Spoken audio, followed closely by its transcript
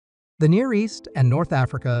The Near East and North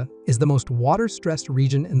Africa is the most water-stressed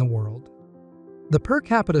region in the world. The per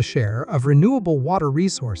capita share of renewable water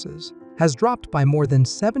resources has dropped by more than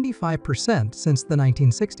 75% since the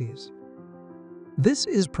 1960s. This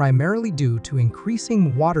is primarily due to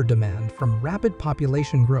increasing water demand from rapid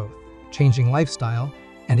population growth, changing lifestyle,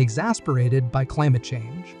 and exacerbated by climate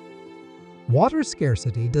change. Water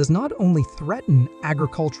scarcity does not only threaten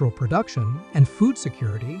agricultural production and food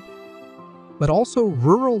security, but also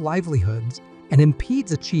rural livelihoods and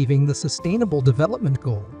impedes achieving the Sustainable Development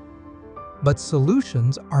Goal. But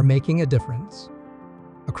solutions are making a difference.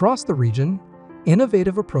 Across the region,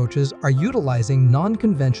 innovative approaches are utilizing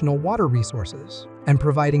non-conventional water resources and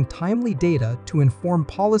providing timely data to inform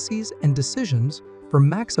policies and decisions for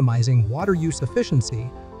maximizing water use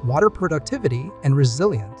efficiency, water productivity, and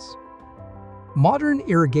resilience. Modern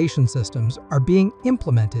irrigation systems are being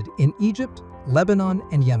implemented in Egypt, Lebanon,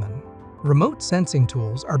 and Yemen. Remote sensing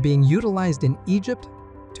tools are being utilized in Egypt,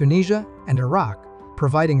 Tunisia, and Iraq,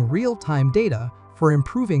 providing real-time data for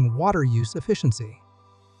improving water use efficiency.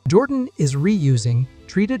 Jordan is reusing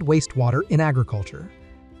treated wastewater in agriculture,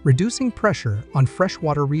 reducing pressure on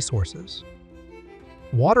freshwater resources.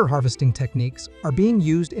 Water harvesting techniques are being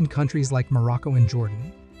used in countries like Morocco and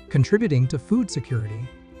Jordan, contributing to food security.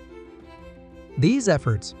 These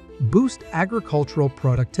efforts boost agricultural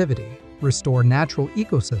productivity, restore natural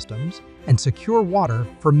ecosystems, and secure water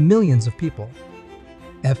for millions of people.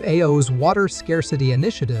 FAO's Water Scarcity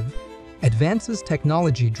Initiative advances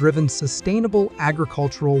technology-driven sustainable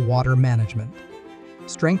agricultural water management,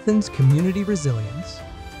 strengthens community resilience,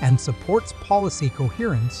 and supports policy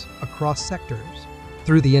coherence across sectors.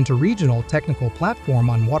 Through the Interregional Technical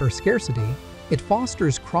Platform on Water Scarcity, it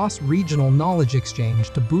fosters cross-regional knowledge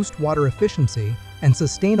exchange to boost water efficiency and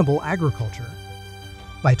sustainable agriculture.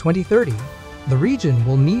 By 2030, the region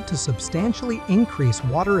will need to substantially increase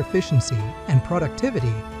water efficiency and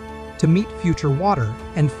productivity to meet future water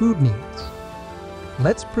and food needs.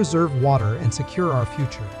 Let's preserve water and secure our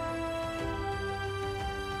future.